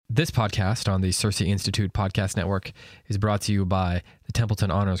This podcast on the Cersei Institute Podcast Network is brought to you by the Templeton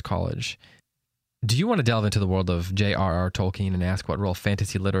Honors College. Do you want to delve into the world of J.R.R. Tolkien and ask what role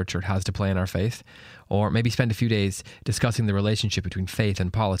fantasy literature has to play in our faith? Or maybe spend a few days discussing the relationship between faith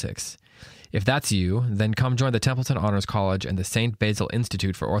and politics? If that's you, then come join the Templeton Honors College and the St. Basil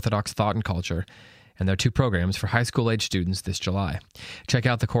Institute for Orthodox Thought and Culture and their two programs for high school-age students this July. Check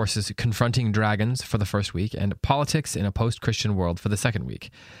out the courses Confronting Dragons for the first week and Politics in a Post-Christian World for the second week.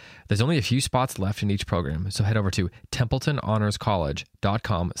 There's only a few spots left in each program, so head over to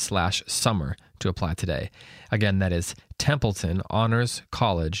TempletonHonorsCollege.com/summer to apply today. Again, that is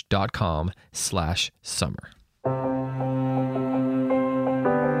TempletonHonorsCollege.com/summer.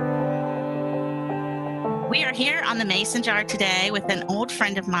 We are here on the Mason Jar today with an old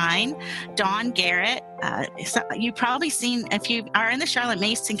friend of mine, Dawn Garrett. So you've probably seen, if you are in the Charlotte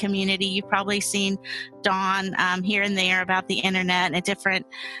Mason community, you've probably seen Dawn here and there about the internet and different.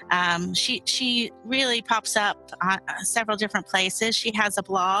 She really pops up on several different places. She has a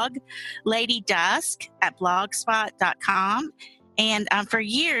blog, Lady Dusk, at blogspot.com. And for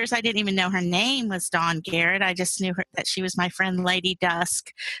years, I didn't even know her name was Dawn Garrett. I just knew that she was my friend Lady Dusk,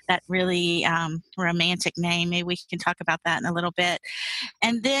 that really romantic name. Maybe we can talk about that in a little bit.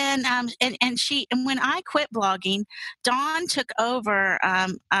 And then, and when I quit blogging, Dawn took over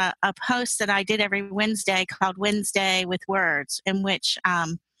a post that I did every Wednesday called Wednesday with Words, in which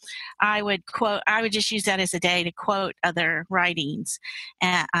I would just use that as a day to quote other writings.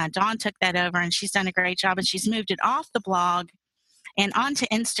 And Dawn took that over, and she's done a great job, and she's moved it off the blog and onto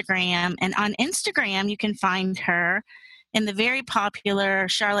Instagram. And on Instagram, you can find her in the very popular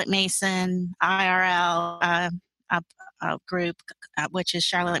Charlotte Mason IRL group, which is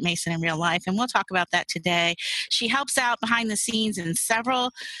Charlotte Mason in Real Life. And we'll talk about that today. She helps out behind the scenes in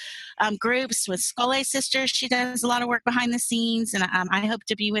several groups with Scollay Sisters. She does a lot of work behind the scenes, and I hope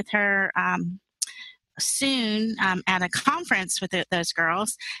to be with her soon at a conference with those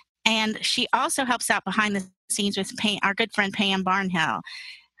girls. And she also helps out behind the scenes with our good friend Pam Barnhill,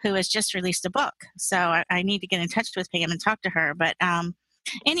 who has just released a book. So I need to get in touch with Pam and talk to her. But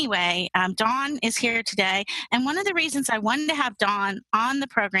anyway, Dawn is here today. And one of the reasons I wanted to have Dawn on the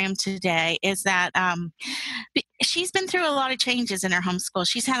program today is that she's been through a lot of changes in her homeschool.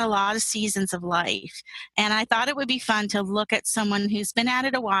 She's had a lot of seasons of life. And I thought it would be fun to look at someone who's been at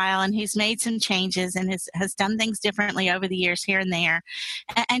it a while and who's made some changes and has done things differently over the years here and there,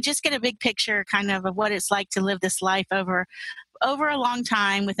 and just get a big picture kind of what it's like to live this life over a long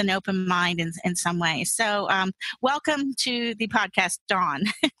time with an open mind in some ways. So welcome to the podcast, Dawn.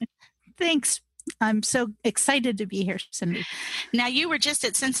 Thanks. I'm so excited to be here, Cindy. Now, you were just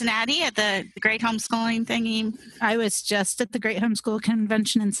at Cincinnati at the Great Homeschooling thingy. I was just at the Great Homeschool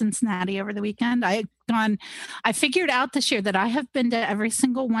Convention in Cincinnati over the weekend. I figured out this year that I have been to every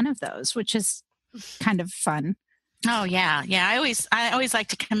single one of those, which is kind of fun. Oh, yeah. Yeah. I always like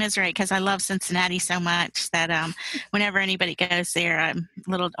to commiserate because I love Cincinnati so much that whenever anybody goes there, I'm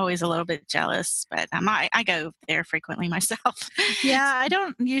always a little bit jealous, but I go there frequently myself. Yeah. I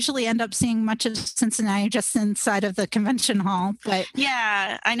don't usually end up seeing much of Cincinnati just inside of the convention hall, but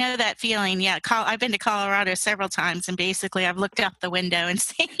yeah, I know that feeling. Yeah. I've been to Colorado several times, and basically I've looked out the window and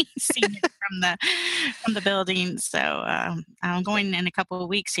seen it from the building. So I'm going in a couple of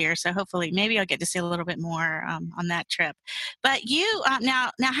weeks here. So hopefully maybe I'll get to see a little bit more on that trip. But you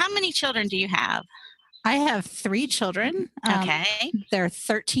now how many children do you have? I have 3 children. Okay. They're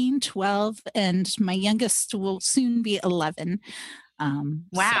 13, 12, and my youngest will soon be 11.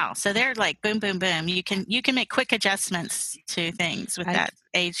 Wow. So they're like boom, boom, boom. You can make quick adjustments to things with that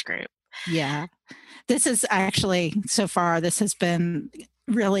age group. Yeah. This is actually, so far, this has been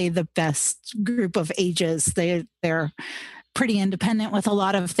really the best group of ages. They're pretty independent with a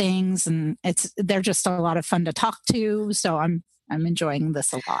lot of things, and they're just a lot of fun to talk to. So I'm enjoying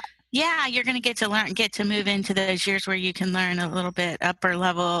this a lot. Yeah, you're going to get to move into those years where you can learn a little bit upper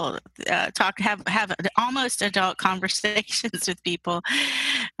level, have almost adult conversations with people.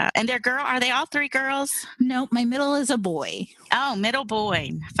 And are they all 3 girls? No, my middle is a boy. Oh, middle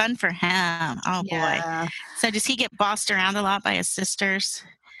boy. Fun for him. Oh, yeah. Boy. So does he get bossed around a lot by his sisters?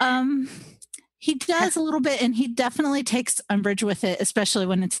 He does a little bit, and he definitely takes umbrage with it, especially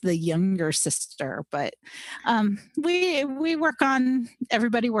when it's the younger sister. But we work on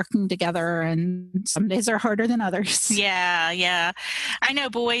everybody working together, and some days are harder than others. Yeah. I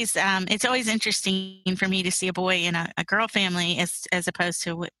know boys, it's always interesting for me to see a boy in a girl family as opposed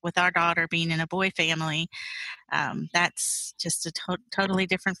to with our daughter being in a boy family. That's just a totally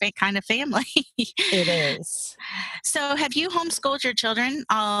different kind of family. It is. So have you homeschooled your children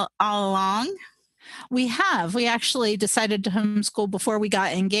all along? We have. We actually decided to homeschool before we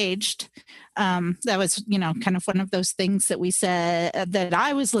got engaged. That was, kind of one of those things that we said that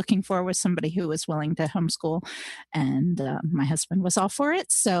I was looking for was somebody who was willing to homeschool, and my husband was all for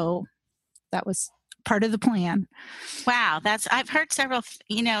it. So that was part of the plan. Wow, I've heard several,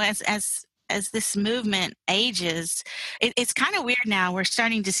 as this movement ages, it's kind of weird now. We're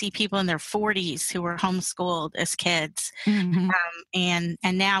starting to see people in their 40s who were homeschooled as kids. Mm-hmm. And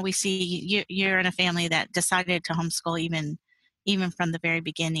now we see you're in a family that decided to homeschool even from the very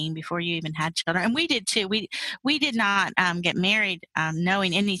beginning, before you even had children. And we did too. We did not get married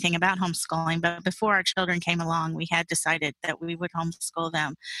knowing anything about homeschooling, but before our children came along, we had decided that we would homeschool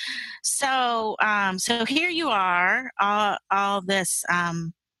them. So here you are, all this.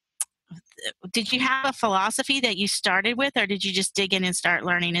 Did you have a philosophy that you started with, or did you just dig in and start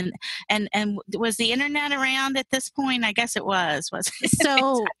learning? And was the internet around at this point? I guess it was it?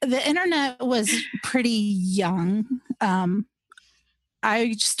 So the internet was pretty young.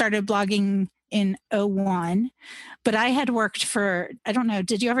 I started blogging in 2001, but I had worked for, I don't know,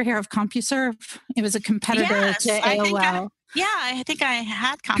 did you ever hear of CompuServe? It was a competitor to AOL. I think I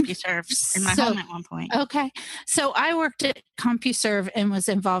had CompuServe in my home at one point. Okay. So I worked at CompuServe and was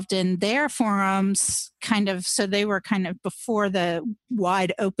involved in their forums, so they were kind of before the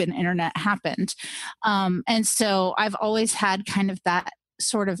wide open internet happened. And so I've always had kind of that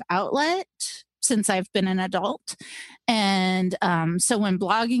sort of outlet since I've been an adult. And so when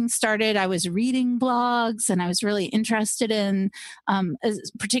blogging started, I was reading blogs, and I was really interested in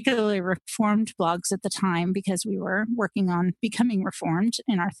particularly Reformed blogs at the time, because we were working on becoming Reformed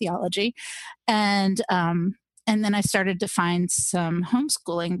in our theology. And then I started to find some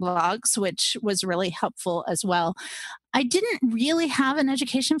homeschooling blogs, which was really helpful as well. I didn't really have an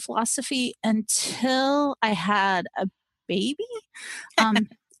education philosophy until I had a baby.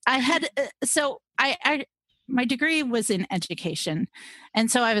 My degree was in education.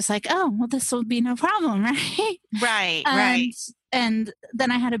 And so I was like, oh, well, this will be no problem, right? Right. And then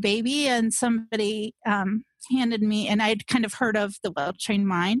I had a baby, and somebody handed me, and I'd kind of heard of The Well-Trained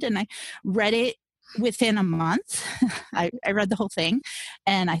Mind, and I read it within a month. I read the whole thing,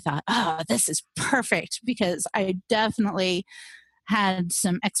 and I thought, oh, this is perfect, because I definitely had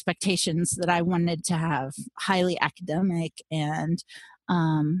some expectations that I wanted to have highly academic and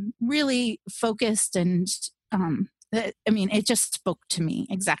really focused, and it just spoke to me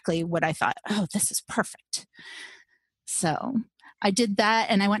exactly what I thought. Oh, this is perfect. So I did that,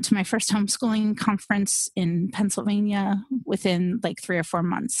 and I went to my first homeschooling conference in Pennsylvania within like 3 or 4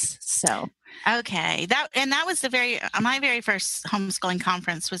 months. So okay, that was my very first homeschooling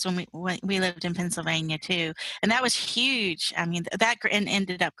conference was when we lived in Pennsylvania too, and that was huge. I mean, that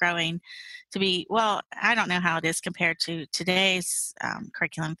ended up growing to be, well, I don't know how it is compared to today's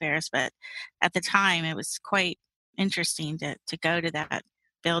curriculum fairs, but at the time it was quite interesting to go to that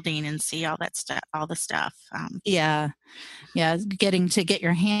building and see all that stuff, all the stuff. Yeah, getting to get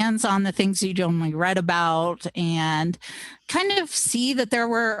your hands on the things you'd only read about, and kind of see that there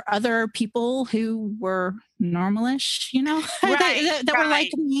were other people who were normalish, Right, that were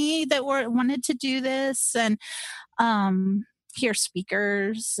like me, that wanted to do this, and hear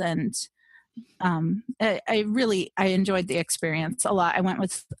speakers. And I enjoyed the experience a lot. I went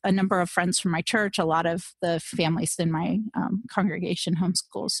with a number of friends from my church. A lot of the families in my congregation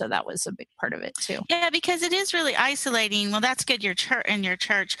homeschool, so that was a big part of it too. Yeah, because it is really isolating. Well, that's good. Your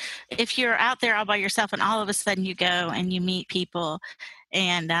church, if you're out there all by yourself, and all of a sudden you go and you meet people.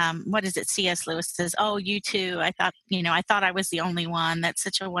 And what is it? C.S. Lewis says, "Oh, you too." I thought I was the only one. That's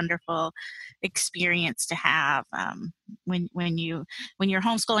such a wonderful experience to have when you're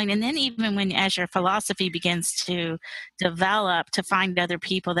homeschooling, and then even as your philosophy begins to develop, to find other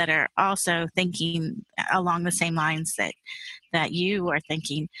people that are also thinking along the same lines that you are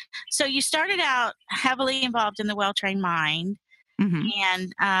thinking. So you started out heavily involved in the Well-Trained Mind, Mm-hmm.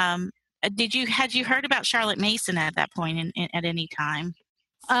 and had you heard about Charlotte Mason at that point at any time?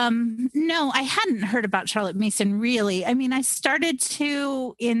 No, I hadn't heard about Charlotte Mason, really. I mean, I started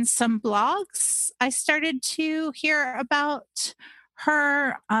to, in some blogs, I started to hear about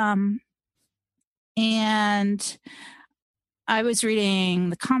her, and I was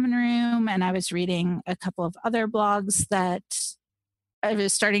reading The Common Room, and I was reading a couple of other blogs that I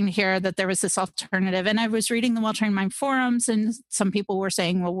was starting to hear that there was this alternative. And I was reading the Well-Trained Mind forums, and some people were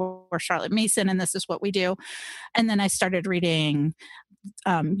saying, well, we're Charlotte Mason, and this is what we do. And then I started reading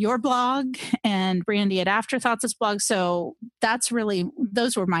your blog and Brandy at Afterthoughts' blog. So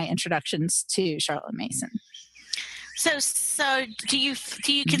those were my introductions to Charlotte Mason. So do you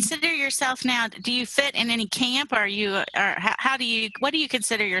consider yourself now? Do you fit in any camp? Or are you, or how do you? What do you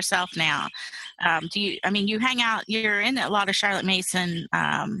consider yourself now? Do you? I mean, you hang out. You're in a lot of Charlotte Mason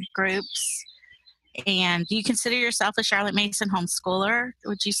groups, and do you consider yourself a Charlotte Mason homeschooler?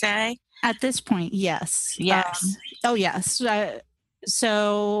 Would you say? At this point, yes. Yes. Oh, yes.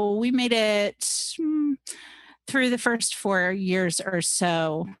 So we made it through the first 4 years or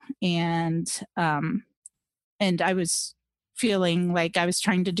so, and I was feeling like I was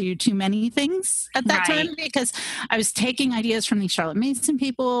trying to do too many things at that Right. time, because I was taking ideas from these Charlotte Mason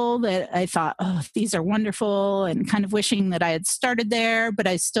people that I thought, oh, these are wonderful, and kind of wishing that I had started there, but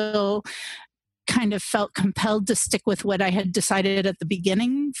I still kind of felt compelled to stick with what I had decided at the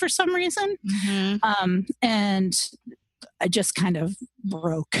beginning for some reason. Mm-hmm. And I just kind of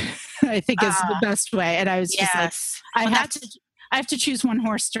broke, I think is the best way. And I was just like, I have to choose one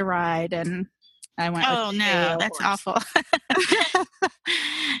horse to ride. And I went, oh no, that's horse. awful.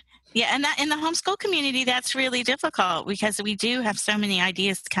 Yeah, and that in the homeschool community, that's really difficult because we do have so many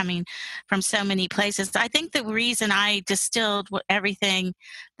ideas coming from so many places. I think the reason I distilled everything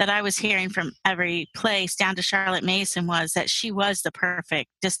that I was hearing from every place down to Charlotte Mason was that she was the perfect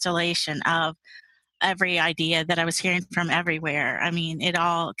distillation of every idea that I was hearing from everywhere. I mean, it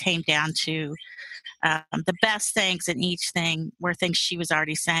all came down to the best things in each thing were things she was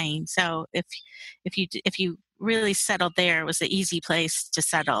already saying. So if you really settled there, it was the easy place to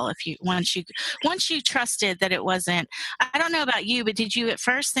settle. If you once you trusted that it wasn't. I don't know about you, but did you at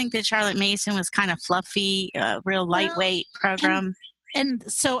first think that Charlotte Mason was kind of fluffy, real lightweight program? And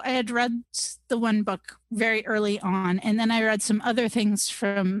so I had read the one book very early on, and then I read some other things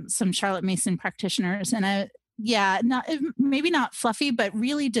from some Charlotte Mason practitioners, and maybe not fluffy, but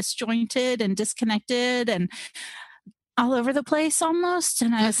really disjointed and disconnected and all over the place almost.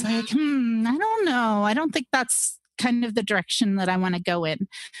 And I was like, I don't know. I don't think that's kind of the direction that I want to go in.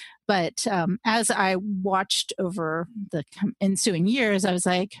 But as I watched over the ensuing years, I was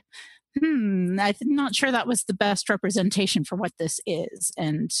like, I'm not sure that was the best representation for what this is.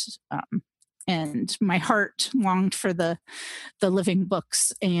 And my heart longed for the living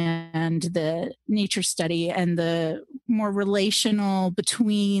books and the nature study and the more relational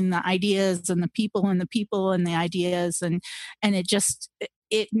between the ideas and the people and the ideas. And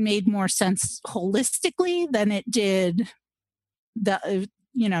it made more sense holistically than it did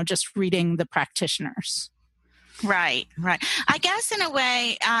just reading the practitioners. Right. I guess in a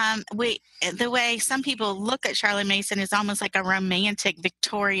way, the way some people look at Charlotte Mason is almost like a romantic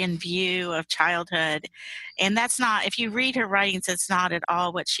Victorian view of childhood, and that's not. If you read her writings, it's not at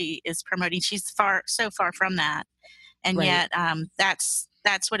all what she is promoting. She's so far from that, and Right. Yet that's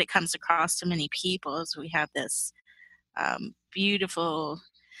what it comes across to many people. Is we have this beautiful.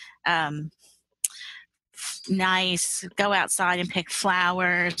 Nice, go outside and pick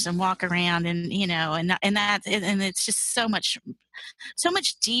flowers and walk around, and it's just so much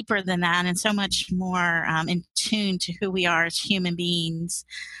deeper than that, and so much more in tune to who we are as human beings.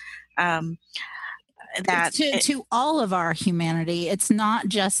 To all of our humanity, it's not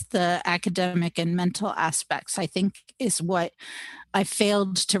just the academic and mental aspects, I think, is what I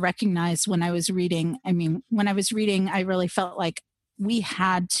failed to recognize when I was reading. I mean, when I was reading, I really felt like we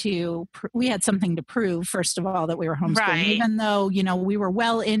had something to prove, first of all, that we were homeschooling, right. Even though, we were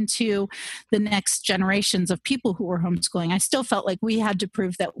well into the next generations of people who were homeschooling. I still felt like we had to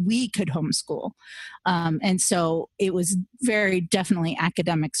prove that we could homeschool. And so it was very definitely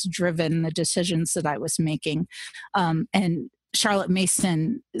academics driven, the decisions that I was making. And Charlotte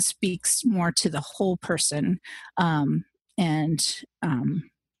Mason speaks more to the whole person.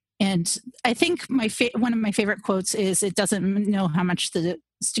 And I think one of my favorite quotes is, "It doesn't know how much the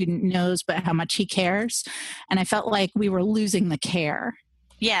student knows, but how much he cares." And I felt like we were losing the care.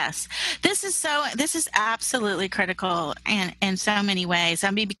 Yes, this is absolutely critical in so many ways. I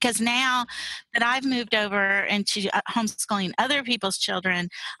mean, because now that I've moved over into homeschooling other people's children,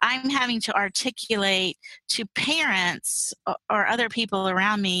 I'm having to articulate to parents or other people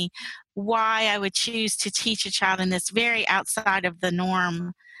around me why I would choose to teach a child in this very outside of the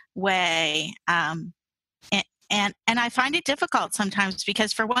norm way. And I find it difficult sometimes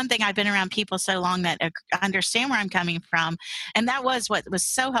because, for one thing, I've been around people so long that understand where I'm coming from. And that was what was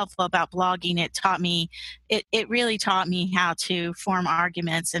so helpful about blogging. It really taught me how to form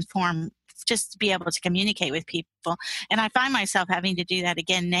arguments and just be able to communicate with people helpful. And I find myself having to do that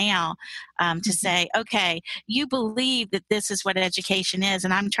again now, to say, okay, you believe that this is what education is,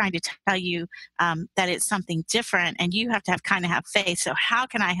 and I'm trying to tell you that it's something different, and you have to have faith. So how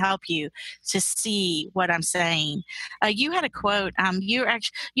can I help you to see what I'm saying? You had a quote. And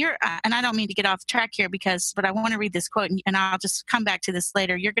I don't mean to get off track here but I want to read this quote, and I'll just come back to this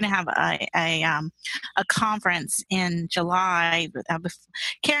later. You're going to have a conference in July.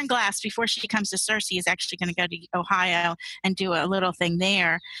 Karen Glass, before she comes to Cersei, is actually going to go to Ohio and do a little thing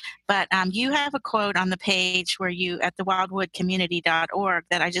there. But you have a quote on the page where at the wildwoodcommunity.org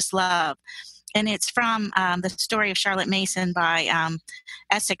that I just love. And it's from the story of Charlotte Mason by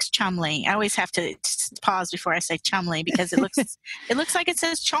Essex Chumley. I always have to pause before I say Chumley because it looks like it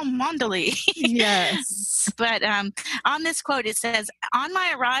says Cholmondeley. Yes. But on this quote, it says, "On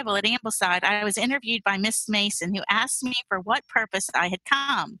my arrival at Ambleside, I was interviewed by Miss Mason, who asked me for what purpose I had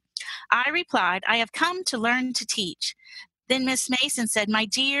come. I replied, 'I have come to learn to teach.' Then Miss Mason said, 'My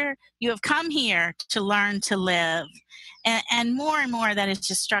dear, you have come here to learn to live.'" And more that has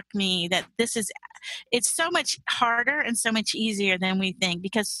just struck me that it's so much harder and so much easier than we think,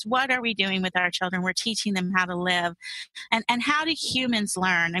 because what are we doing with our children? We're teaching them how to live. And how do humans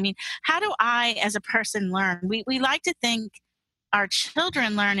learn? I mean, how do I as a person learn? We like to think our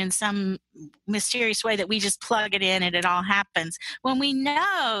children learn in some mysterious way, that we just plug it in and it all happens, when we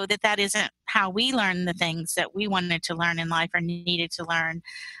know that isn't how we learn the things that we wanted to learn in life or needed to learn.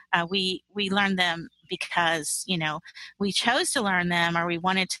 We learn them because, we chose to learn them or we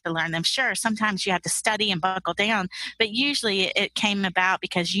wanted to learn them. Sure, sometimes you have to study and buckle down, but usually it came about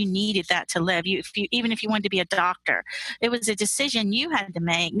because you needed that to live. Even if you wanted to be a doctor, it was a decision you had to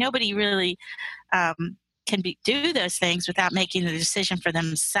make. Nobody really can do those things without making the decision for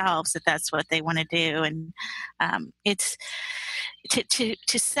themselves that that's what they want to do. And it's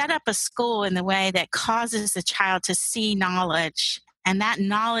to set up a school in the way that causes the child to see knowledge, and that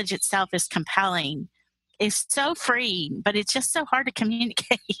knowledge itself is compelling, is so freeing, but it's just so hard to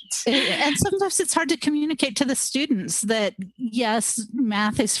communicate. And sometimes it's hard to communicate to the students that, yes,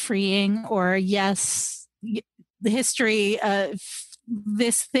 math is freeing, or yes, the history of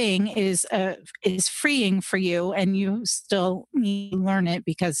this thing is freeing for you, and you still need to learn it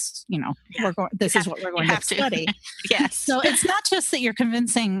because this is what we're going to study. Yes. So it's not just that you're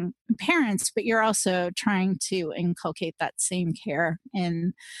convincing parents, but you're also trying to inculcate that same care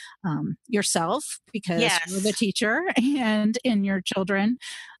in yourself, because you're the teacher, and in your children,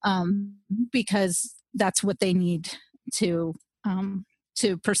 because that's what they need to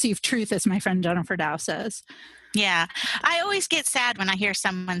perceive truth, as my friend Jennifer Dow says. Yeah. I always get sad when I hear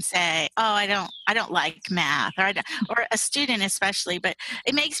someone say, "Oh, I don't like math," or a student especially, but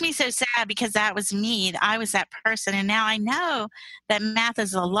it makes me so sad because that was me. I was that person. And now I know that math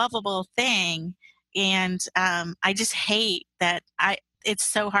is a lovable thing. And I just hate that it's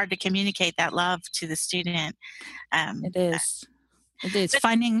so hard to communicate that love to the student. It is. It is.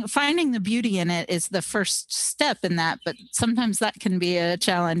 Finding the beauty in it is the first step in that, but sometimes that can be a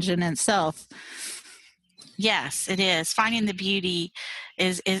challenge in itself. Yes, it is. Finding the beauty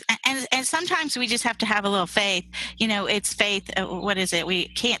is and sometimes we just have to have a little faith. It's faith. What is it? We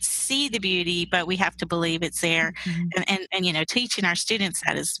can't see the beauty, but we have to believe it's there. Mm-hmm. And teaching our students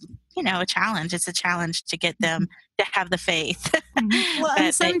that is, a challenge. It's a challenge to get them to have the faith. Mm-hmm. Well,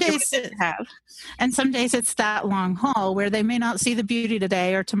 and some days it's that long haul where they may not see the beauty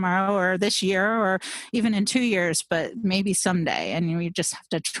today or tomorrow or this year or even in 2 years, but maybe someday. And you just have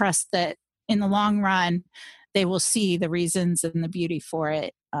to trust that in the long run, they will see the reasons and the beauty for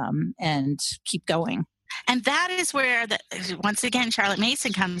it, and keep going. And that is where, once again, Charlotte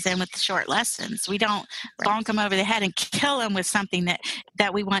Mason comes in with the short lessons. We don't bonk them over the head and kill them with something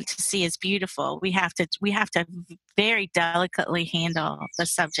that we want to see as beautiful. We have to very delicately handle the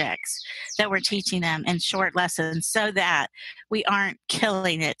subjects that we're teaching them in short lessons, so that we aren't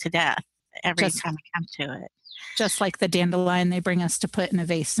killing it to death every time we come to it. Just like the dandelion they bring us to put in a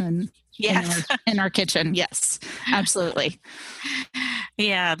vase in our kitchen. Yes, absolutely.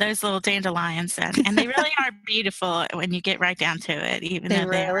 Yeah, those little dandelions, and they really are beautiful when you get right down to it. Even they though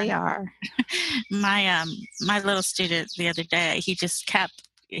really are. My little student the other day, he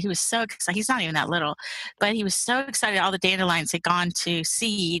was so excited. He's not even that little, but he was so excited. All the dandelions had gone to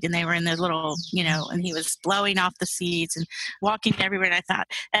seed, and they were in the little, and he was blowing off the seeds and walking everywhere. And I thought,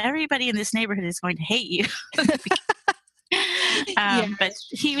 everybody in this neighborhood is going to hate you. But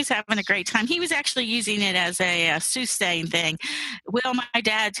he was having a great time. He was actually using it as a soothsaying thing. Will my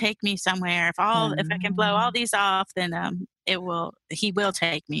dad take me somewhere? If I can blow all these off, then he will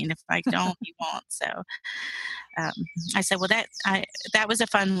take me, and if I don't, he won't. So I said, well, that was a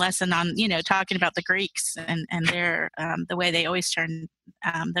fun lesson on talking about the Greeks and their the way they always turn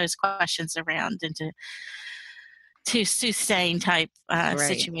those questions around into soothsaying type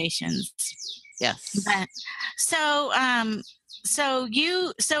situations. Yes. But, so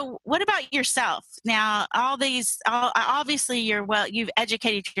what about yourself? Now, obviously you've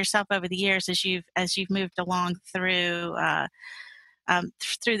educated yourself over the years as you've moved along through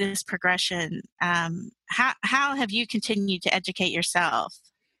this progression. How have you continued to educate yourself?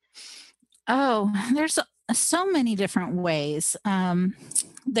 Oh, there's so many different ways.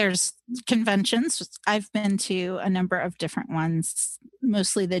 There's conventions. I've been to a number of different ones,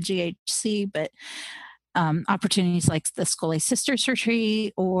 mostly the GHC, but opportunities like the School Sisters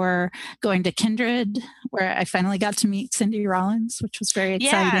Retreat or going to Kindred, where I finally got to meet Cindy Rollins, which was very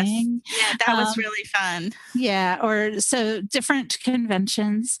exciting. Yes. Yeah, that was really fun. Yeah, or so different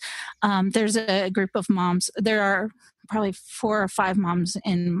conventions. There's a group of moms. There are probably 4 or 5 moms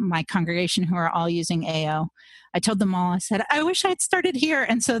in my congregation who are all using AO. I told them all, I said, I wish I'd started here.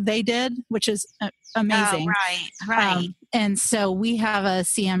 And so they did, which is amazing. Oh, right. And so we have a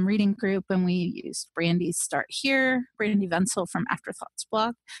CM reading group, and we used Brandy's Start Here, Brandy Venzel from Afterthoughts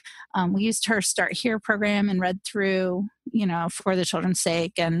blog. We used her Start Here program and read through, For the Children's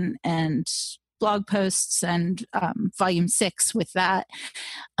Sake and blog posts and volume 6 with that.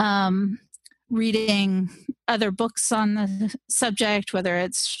 Reading other books on the subject, whether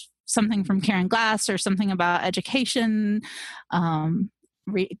it's something from Karen Glass or something about education,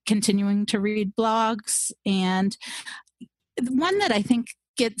 continuing to read blogs. And one that I think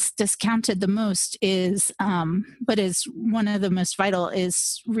gets discounted the most is, but is one of the most vital,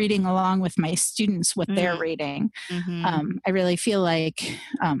 is reading along with my students what they're reading. Mm-hmm. I really feel like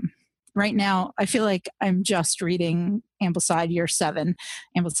right now, I feel like I'm just reading Ambleside Year 7,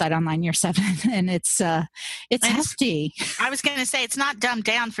 Ambleside Online Year 7, and it's hefty. I was going to say, it's not dumbed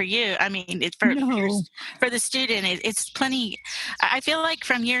down for you. I mean, for the student, it's plenty. I feel like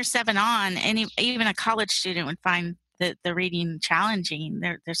from Year 7 on, even a college student would find the reading challenging.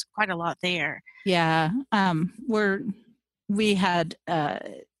 There's quite a lot there. Yeah, we had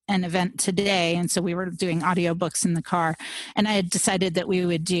an event today, and so we were doing audiobooks in the car, and I had decided that we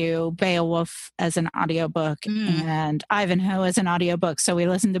would do Beowulf as an audiobook and Ivanhoe as an audiobook. So we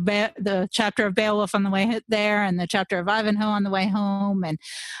listened to the chapter of Beowulf on the way there and the chapter of Ivanhoe on the way home, and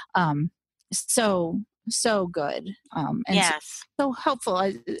so good, and yes, so helpful.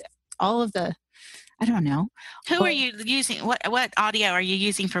 I don't know. Who are you using? What audio are you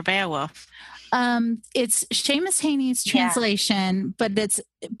using for Beowulf? It's Seamus Haney's translation,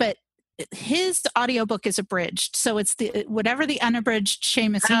 but his audiobook is abridged. So it's whatever the unabridged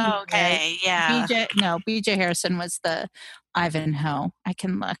Seamus Haney. Oh, okay. is. Yeah. BJ Harrison was the Ivanhoe. I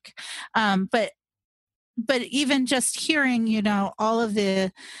can look. But even just hearing, all of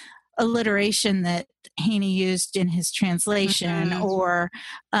the alliteration that Haney used in his translation, or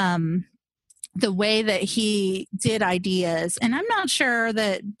the way that he did ideas. And I'm not sure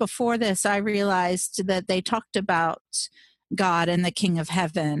that before this I realized that they talked about God and the King of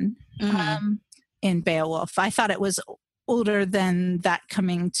Heaven in Beowulf. I thought it was older than that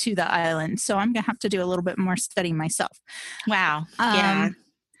coming to the island. So I'm going to have to do a little bit more study myself. Wow. Yeah.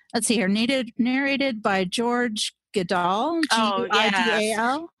 Let's see here. Narrated by George Goodall.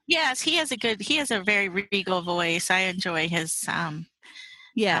 G-I-D-A-L. Yes, he has a very regal voice. I enjoy his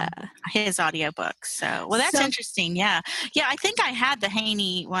his audiobooks. So, that's interesting. Yeah. I think I had the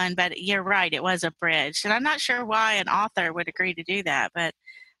Haney one, but you're right, it was abridged, and I'm not sure why an author would agree to do that, but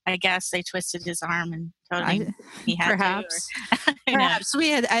I guess they twisted his arm and told him he had perhaps. to. Perhaps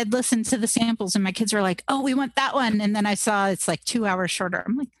I'd listened to the samples, and my kids were like, "Oh, we want that one," and then I saw it's like 2 hours shorter.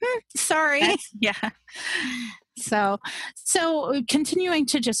 I'm like, sorry. So continuing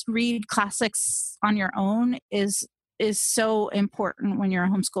to just read classics on your own is so important when you're a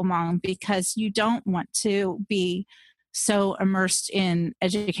homeschool mom, because you don't want to be so immersed in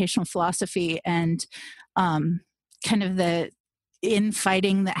educational philosophy and kind of the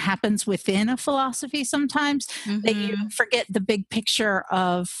infighting that happens within a philosophy sometimes, that you forget the big picture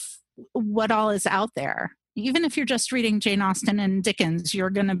of what all is out there. Even if you're just reading Jane Austen and Dickens, you're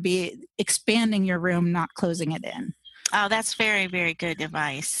going to be expanding your room, not closing it in. Oh, that's very, very good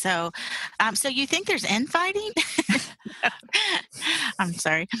advice. So, so you think there's infighting? I'm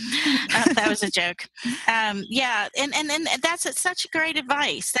sorry. That was a joke. And that's such great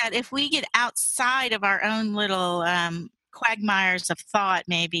advice, that if we get outside of our own little quagmires of thought,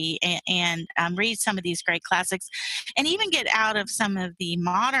 maybe, and read some of these great classics, and even get out of some of the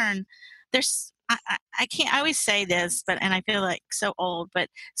modern. There's I can't. I always say this, and I feel like so old, but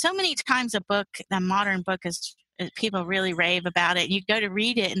so many times a modern book is people really rave about it. You go to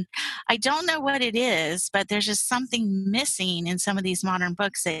read it, and I don't know what it is, but there's just something missing in some of these modern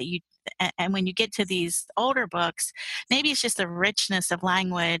books that you. And when you get to these older books, maybe it's just the richness of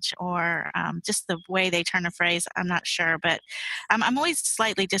language or just the way they turn a phrase. I'm not sure, but I'm always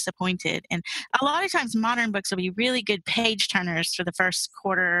slightly disappointed. And a lot of times modern books will be really good page turners for the first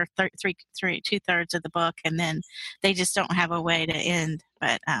quarter, two-thirds of the book, and then they just don't have a way to end.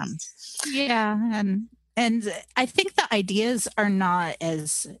 But yeah, and I think the ideas are not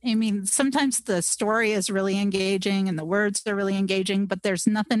as, I mean, sometimes the story is really engaging and the words are really engaging, but there's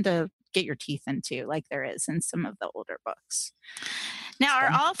nothing to get your teeth into like there is in some of the older books. Now,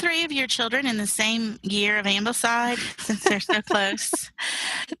 are all three of your children in the same year of Ambleside, since they're so close?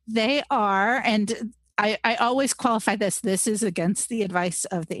 They are, and I always qualify this. This is against the advice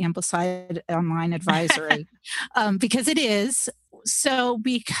of the Ambleside Online Advisory, because it is. So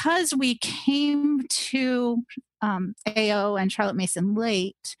because we came to AO and Charlotte Mason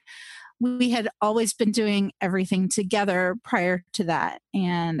late, we had always been doing everything together prior to that.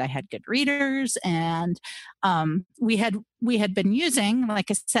 And I had good readers, and we had been using, like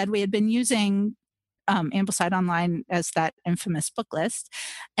I said, we had been using Ambleside Online as that infamous book list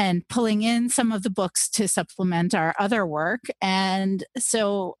and pulling in some of the books to supplement our other work. And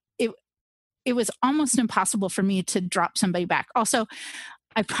so it was almost impossible for me to drop somebody back. Also,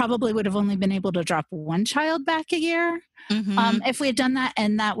 I probably would have only been able to drop one child back a year if we had done that.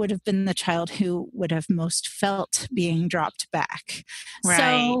 And that would have been the child who would have most felt being dropped back. Right.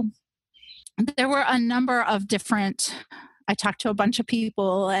 So there were a number of different, I talked to a bunch of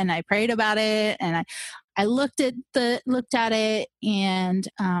people and I prayed about it, and I looked at it, and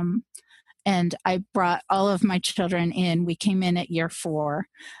I brought all of my children in. We came in at year 4.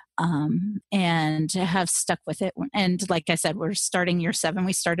 And have stuck with it. And like I said, we're starting year 7.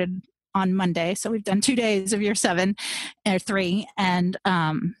 We started on Monday, so we've done 2 days of year 7 or 3, and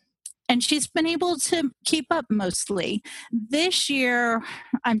she's been able to keep up mostly. This year,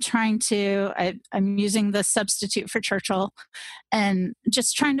 I'm using the substitute for Churchill, and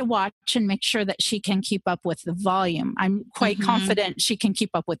just trying to watch and make sure that she can keep up with the volume. I'm quite confident she can keep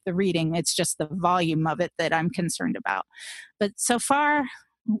up with the reading. It's just the volume of it that I'm concerned about. But so far,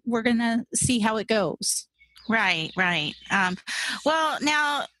 we're going to see how it goes. Right. Well,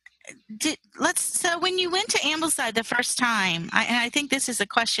 now, so when you went to Ambleside the first time, and I think this is a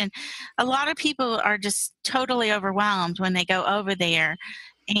question, a lot of people are just totally overwhelmed when they go over there.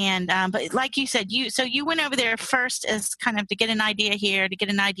 And but like you said, you went over there first as kind of to get an idea here, to get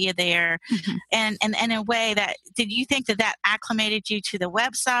an idea there, and in a way that, did you think that acclimated you to the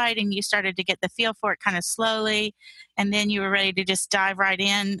website and you started to get the feel for it kind of slowly, and then you were ready to just dive right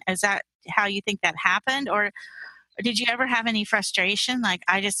in? Is that how you think that happened, or did you ever have any frustration, like,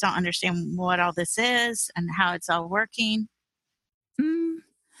 I just don't understand what all this is and how it's all working?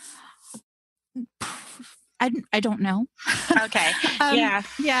 I don't know. Okay. Yeah.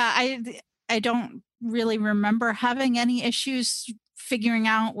 I don't really remember having any issues figuring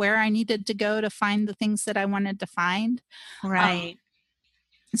out where I needed to go to find the things that I wanted to find. Right.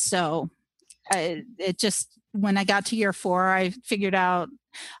 So it just, when I got to year 4, I figured out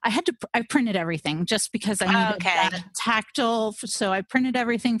I printed everything just because I needed that tactile. So I printed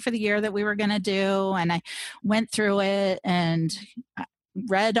everything for the year that we were going to do, and I went through it and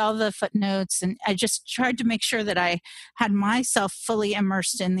read all the footnotes, and I just tried to make sure that I had myself fully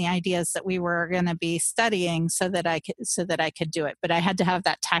immersed in the ideas that we were going to be studying so that I could do it. But I had to have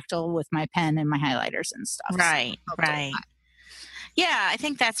that tactile with my pen and my highlighters and stuff. Right. Yeah, I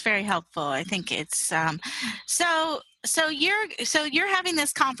think that's very helpful. I think it's so you're having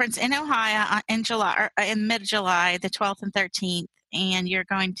this conference in Ohio in July, or in mid-July, the 12th and 13th, and you're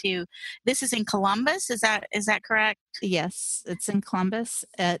going to. This is in Columbus. Is that correct? Yes, it's in Columbus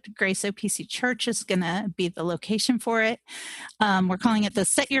at Grace OPC Church is going to be the location for it. We're calling it the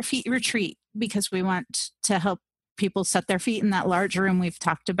Set Your Feet Retreat because we want to help people set their feet in that large room we've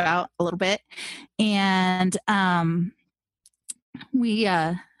talked about a little bit, and we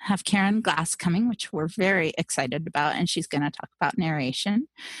have Karen Glass coming, which we're very excited about, and she's going to talk about narration.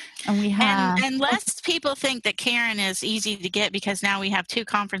 And we have, and lest people think that Karen is easy to get because now we have 2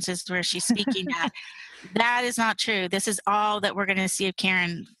 conferences where she's speaking at. That is not true. This is all that we're going to see of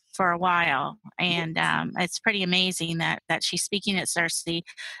Karen for a while, and it's pretty amazing that she's speaking at Cersei,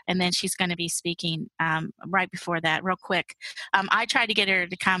 and then she's going to be speaking right before that. Real quick, I tried to get her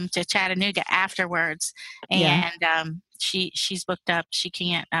to come to Chattanooga afterwards, and she's booked up. She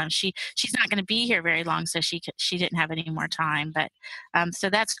can't. She's not going to be here very long, so she didn't have any more time. But so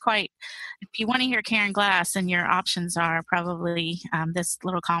that's quite. If you want to hear Karen Glass, then your options are probably this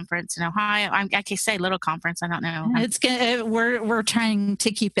little conference in Ohio. I can say little conference. I don't know. It's good. We're trying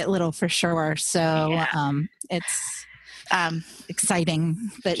to keep it little for sure. So it's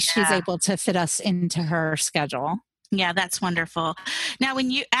exciting that she's able to fit us into her schedule. Yeah, that's wonderful. Now, when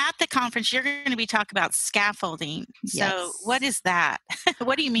you at the conference, you're going to be talking about scaffolding. So what is that?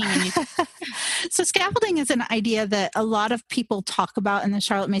 What do you mean when you So scaffolding is an idea that a lot of people talk about in the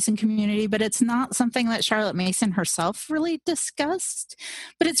Charlotte Mason community, but it's not something that Charlotte Mason herself really discussed.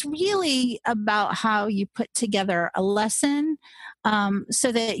 But it's really about how you put together a lesson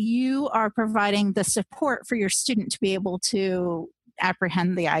so that you are providing the support for your student to be able to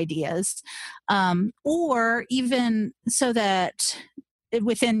apprehend the ideas, or even so that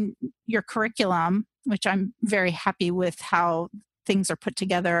within your curriculum, which I'm very happy with how things are put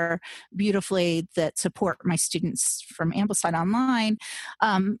together beautifully that support my students from Ambleside Online,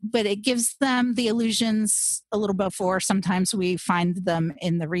 but it gives them the illusions a little before. Sometimes we find them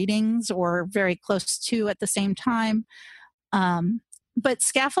in the readings or very close to at the same time. But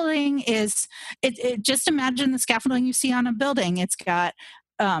scaffolding is, just imagine the scaffolding you see on a building. It's got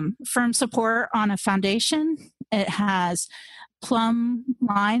firm support on a foundation. It has plumb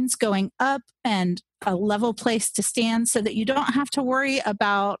lines going up and a level place to stand so that you don't have to worry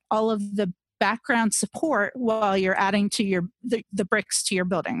about all of the background support while you're adding to the bricks to your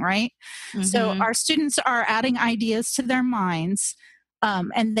building, right? Mm-hmm. So our students are adding ideas to their minds,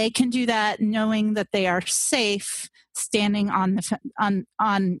 and they can do that knowing that they are safe standing on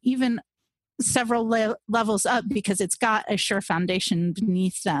even several levels up because it's got a sure foundation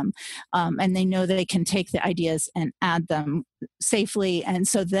beneath them, and they know they can take the ideas and add them safely, and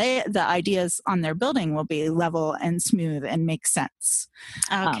so the ideas on their building will be level and smooth and make sense.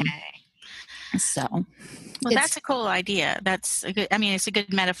 Okay. Well, that's a cool idea. That's a good. I mean, it's a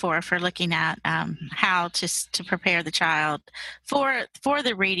good metaphor for looking at how to prepare the child for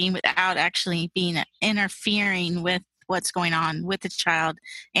the reading without actually interfering with what's going on with the child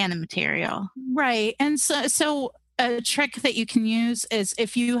and the material. Right. And so a trick that you can use is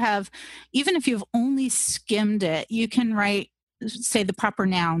even if you've only skimmed it, you can write, say, the proper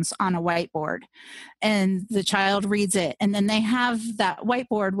nouns on a whiteboard, and the child reads it, and then they have that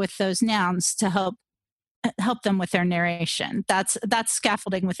whiteboard with those nouns to help them with their narration. That's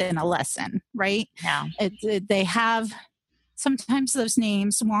scaffolding within a lesson, right? Yeah. They have sometimes those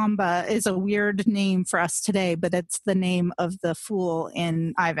names. Wamba is a weird name for us today, but it's the name of the fool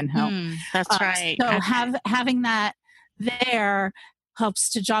in Ivanhoe. That's right. So having that there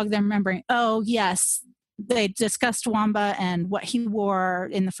helps to jog their memory. Oh, yes, they discussed Wamba and what he wore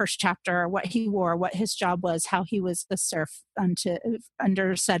in the first chapter, what his job was, how he was a serf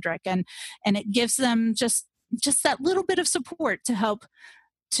under Cedric. And it gives them just that little bit of support to help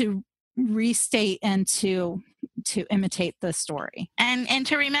to restate and to imitate the story, and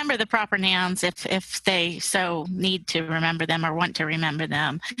to remember the proper nouns if they so need to remember them or want to remember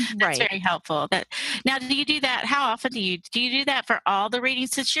them. That's very helpful. Now, do you do that? How often do you do that for all the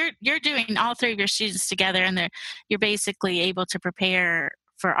readings? Since you're doing all three of your students together, and you're basically able to prepare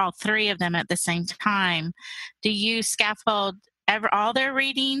for all three of them at the same time. Do you scaffold all their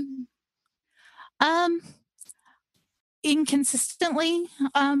reading? Inconsistently,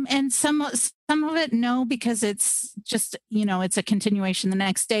 and some of it no, because it's just it's a continuation the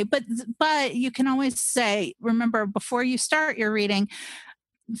next day, but you can always say, remember, before you start your reading,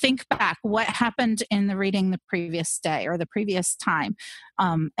 think back what happened in the reading the previous day or the previous time,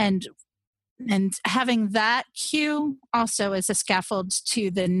 and having that cue also as a scaffold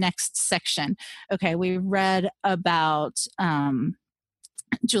to the next section. Okay, we read about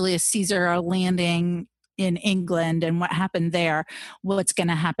Julius Caesar landing in England and what happened there. What's going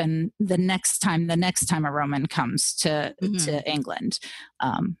to happen the next time a Roman comes to England,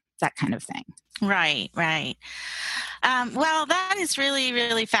 that kind of thing. Right. Well, that is really,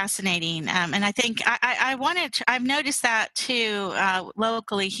 really fascinating. And I think I've noticed that too,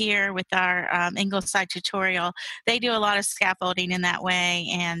 locally here with our Ingleside tutorial. They do a lot of scaffolding in that way.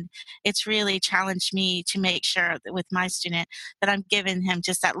 And it's really challenged me to make sure that with my student that I'm giving him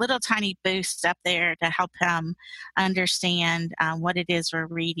just that little tiny boost up there to help him understand what it is we're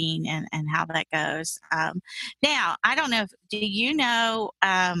reading and how that goes. Now, I don't know, do you know,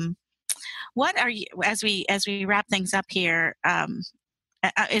 what are you, as we wrap things up here,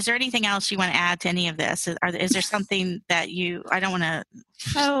 is there anything else you want to add to any of this? Is there something that I don't want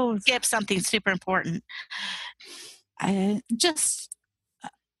to skip something super important.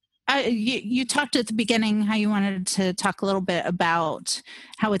 You talked at the beginning how you wanted to talk a little bit about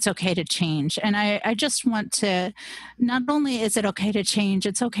how it's okay to change. And I just want to, not only is it okay to change,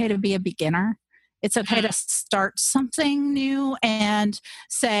 it's okay to be a beginner. It's okay to start something new and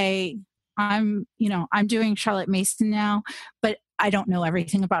say, I'm doing Charlotte Mason now, but I don't know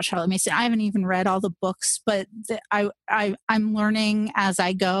everything about Charlotte Mason. I haven't even read all the books, but I'm learning as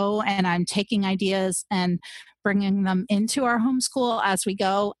I go, and I'm taking ideas and bringing them into our homeschool as we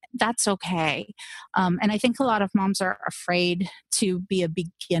go. That's okay. And I think a lot of moms are afraid to be a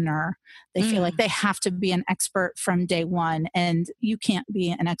beginner. They feel like they have to be an expert from day one, and you can't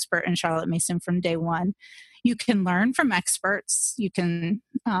be an expert in Charlotte Mason from day one. You can learn from experts. You can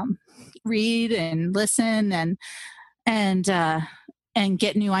read and listen and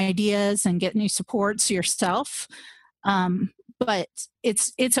get new ideas and get new supports yourself. But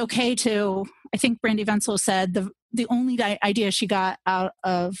it's okay to, I think Brandy Venzel said the only idea she got out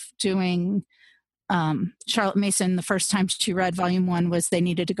of doing Charlotte Mason the first time she read volume 1 was they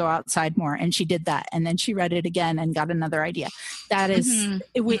needed to go outside more, and she did that, and then she read it again and got another idea. That is,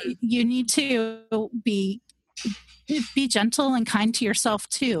 you need to be gentle and kind to yourself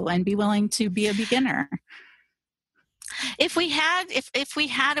too, and be willing to be a beginner. If we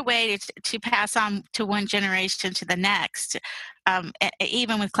had a way to pass on to one generation to the next,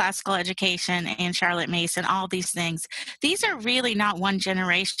 even with classical education and Charlotte Mason, all these things, these are really not one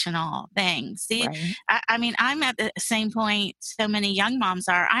generational things. Right. I mean, I'm at the same point so many young moms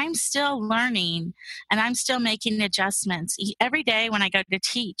are. I'm still learning, and I'm still making adjustments every day when I go to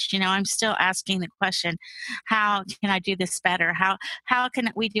teach. I'm still asking the question, how can I do this better? How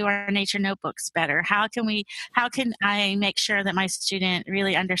can we do our nature notebooks better? How can I make sure that my student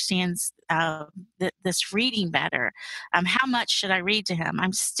really understands this reading better? How much should I read to him?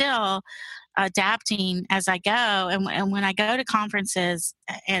 I'm still adapting as I go. And when I go to conferences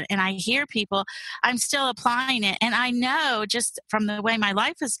and I hear people, I'm still applying it. And I know just from the way my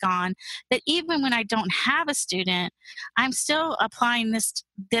life has gone that even when I don't have a student, I'm still applying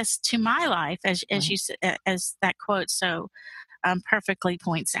this to my life, as that quote so perfectly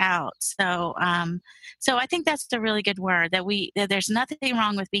points out. So I think that's the really good word, that there's nothing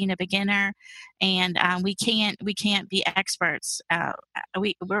wrong with being a beginner, and we can't be experts.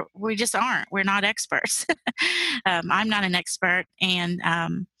 We just aren't. We're not experts. I'm not an expert, and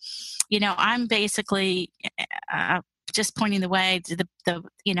I'm basically just pointing the way to the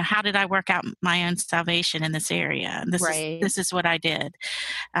how did I work out my own salvation in this area? And this is what I did.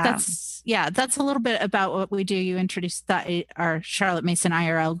 That's a little bit about what we do. You introduced our Charlotte Mason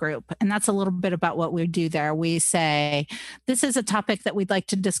IRL group, and that's a little bit about what we do there. We say, this is a topic that we'd like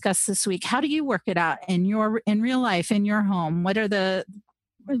to discuss this week. How do you work it out in real life, in your home? What are the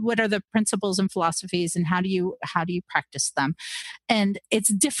principles and philosophies, and how do you practice them? And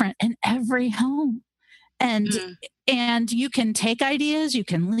it's different in every home. And you can take ideas, you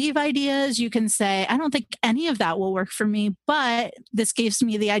can leave ideas, you can say, I don't think any of that will work for me, but this gives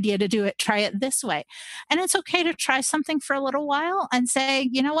me the idea to do it, try it this way. And it's okay to try something for a little while and say,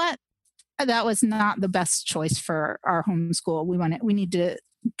 you know what, that was not the best choice for our homeschool. We need to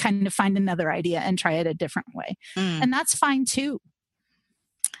kind of find another idea and try it a different way. And that's fine too.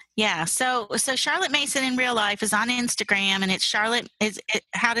 Yeah. So Charlotte Mason in real life is on Instagram, and it's Charlotte.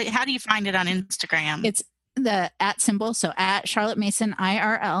 How do you find it on Instagram? It's the @ symbol, so @ Charlotte Mason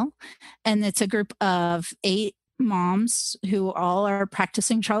IRL, and it's a group of 8 moms who all are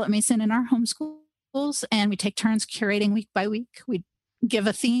practicing Charlotte Mason in our homeschools, and we take turns curating week by week. We give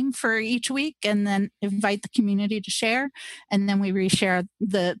a theme for each week and then invite the community to share, and then we reshare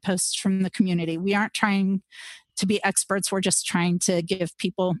the posts from the community. We aren't trying to be experts. We're just trying to give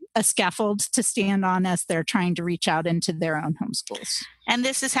people a scaffold to stand on as they're trying to reach out into their own homeschools. And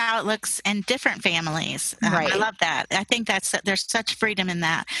this is how it looks in different families. Right. I love that. I think there's such freedom in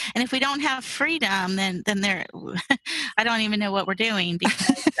that. And if we don't have freedom, then I don't even know what we're doing,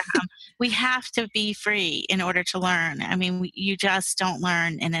 because we have to be free in order to learn. I mean, you just don't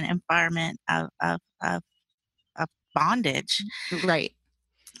learn in an environment of bondage. Right.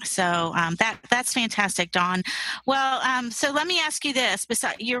 So that's fantastic, Dawn. Well, so let me ask you this.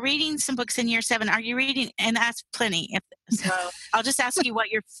 Besides, you're reading some books in year 7. Are you reading? And that's plenty. So I'll just ask you all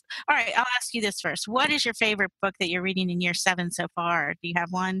right, I'll ask you this first. What is your favorite book that you're reading in year 7 so far? Do you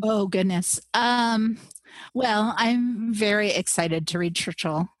have one? Oh, goodness. Well, I'm very excited to read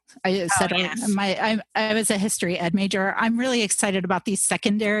Churchill. I said I was a history ed major. I'm really excited about these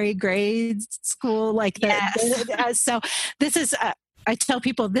secondary grade school, so this is I tell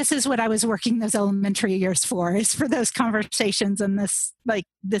people this is what I was working those elementary years for, is for those conversations and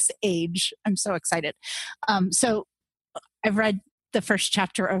this age. I'm so excited. So I've read the first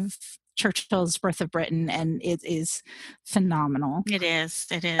chapter of Churchill's Birth of Britain, and it is phenomenal. It is.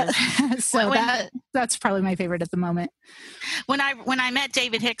 It is. So that's probably my favorite at the moment. When I met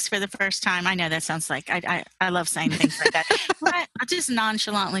David Hicks for the first time, I know that sounds like I love saying things like that. I'll just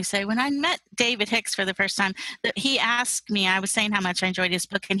nonchalantly say, when I met David Hicks for the first time, he asked me, I was saying how much I enjoyed his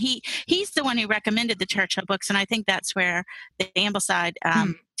book, and he's the one who recommended the Churchill books, and I think that's where the Ambleside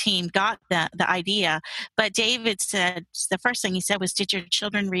team got the idea. But David said, the first thing he said was, "Did your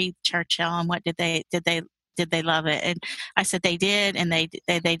children read Churchill, and what did they love it?" And I said they did, and they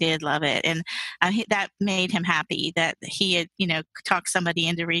did love it, and that made him happy that he had talked somebody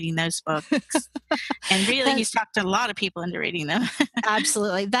into reading those books. And really, he's talked a lot of people into reading them.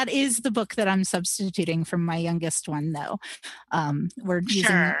 Absolutely. That is the book that I'm substituting from my youngest one, though. We're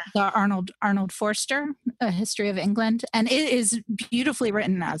using the Arnold Forster, A History of England, and it is beautifully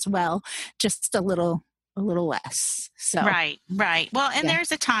written as well, just a little less. So Right. Well, and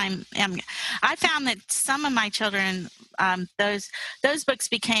there's a time I found that some of my children, those books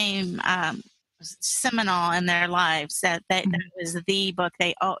became seminal in their lives. That was the book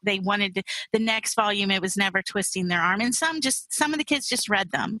they wanted the next volume. It was Never Twisting Their Arm, and some of the kids just read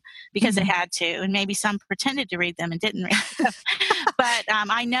them because they had to, and maybe some pretended to read them and didn't read them. But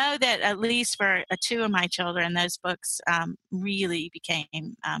I know that at least for two of my children, those books really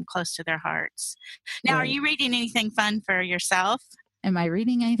became close to their hearts. Now, Are you reading anything fun for yourself? Am I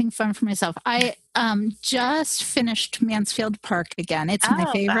reading anything fun for myself? I just finished Mansfield Park again. It's my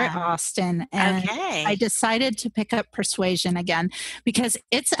favorite Austen. And I decided to pick up Persuasion again because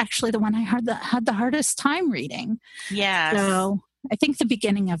it's actually the one I had the hardest time reading. Yes. So I think the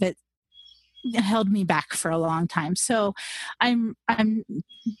beginning of it held me back for a long time. So I'm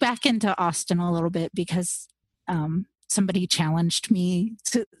back into Austen a little bit because somebody challenged me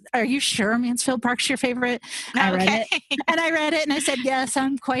to, "Are you sure Mansfield Park's your favorite?" I read it, and I said, "Yes,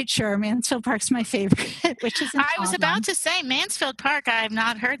 I'm quite sure Mansfield Park's my favorite," which is I was about to say Mansfield Park. I have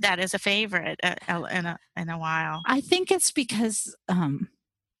not heard that as a favorite in a while. I think it's because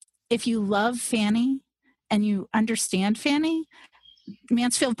if you love Fanny and you understand Fanny,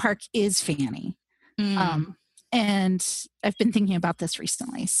 Mansfield Park is Fanny. And I've been thinking about this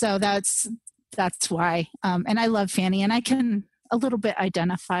recently. So that's why. And I love Fanny, and I can a little bit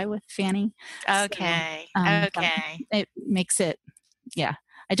identify with Fanny. Okay. So, okay. It makes it,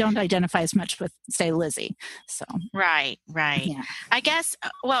 I don't identify as much with, say, Lizzie. So Right. Yeah. I guess.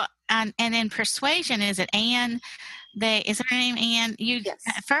 Well, and in Persuasion, is it Anne? Is her name Anne?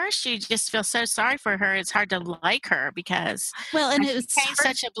 At first you just feel so sorry for her. It's hard to like her because it paints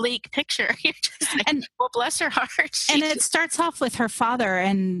such a bleak picture. You're just like, well, bless her heart. And it starts off with her father,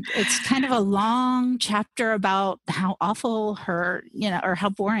 and it's kind of a long chapter about how awful her, or how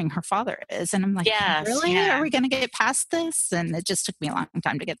boring her father is. And I'm like, really? Yeah. Are we going to get past this? And it just took me a long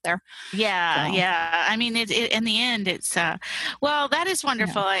time to get there. Yeah. I mean, in the end, it's well, that is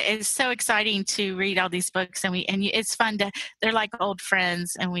wonderful. Yeah. It's so exciting to read all these books, and it's fun they're like old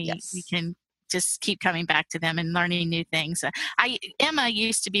friends, and we can just keep coming back to them and learning new things. Emma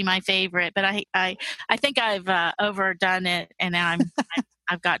used to be my favorite, but I think I've overdone it, and now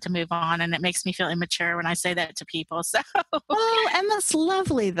I've got to move on, and it makes me feel immature when I say that to people. So, Emma's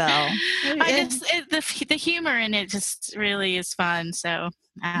lovely, though. The humor in it just really is fun. So,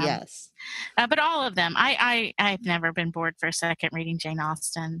 yes. But all of them, I've never been bored for a second reading Jane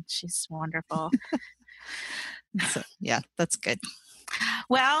Austen. She's wonderful. So, that's good.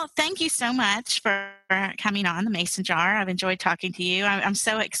 Well, thank you so much for coming on the Mason Jar. I've enjoyed talking to you. I'm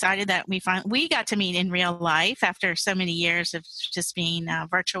so excited that we got to meet in real life after so many years of just being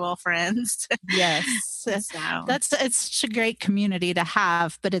virtual friends. Yes. It's such a great community to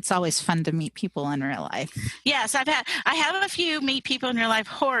have, but it's always fun to meet people in real life. Yes, I have a few meet people in real life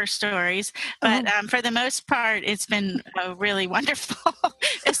horror stories, but for the most part, it's been really wonderful,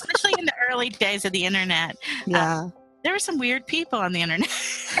 especially in the early days of the internet. Yeah. There were some weird people on the internet.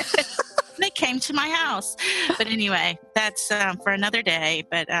 They came to my house. But anyway, that's for another day.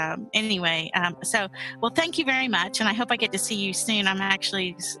 But anyway, well, thank you very much. And I hope I get to see you soon. I'm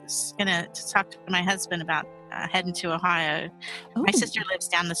actually going to talk to my husband about heading to Ohio. Ooh. My sister lives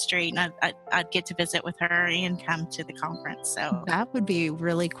down the street, and I'd get to visit with her and come to the conference. So that would be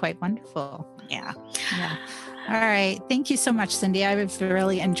really quite wonderful. Yeah. All right. Thank you so much, Cindy. I've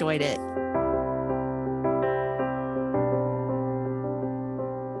really enjoyed it.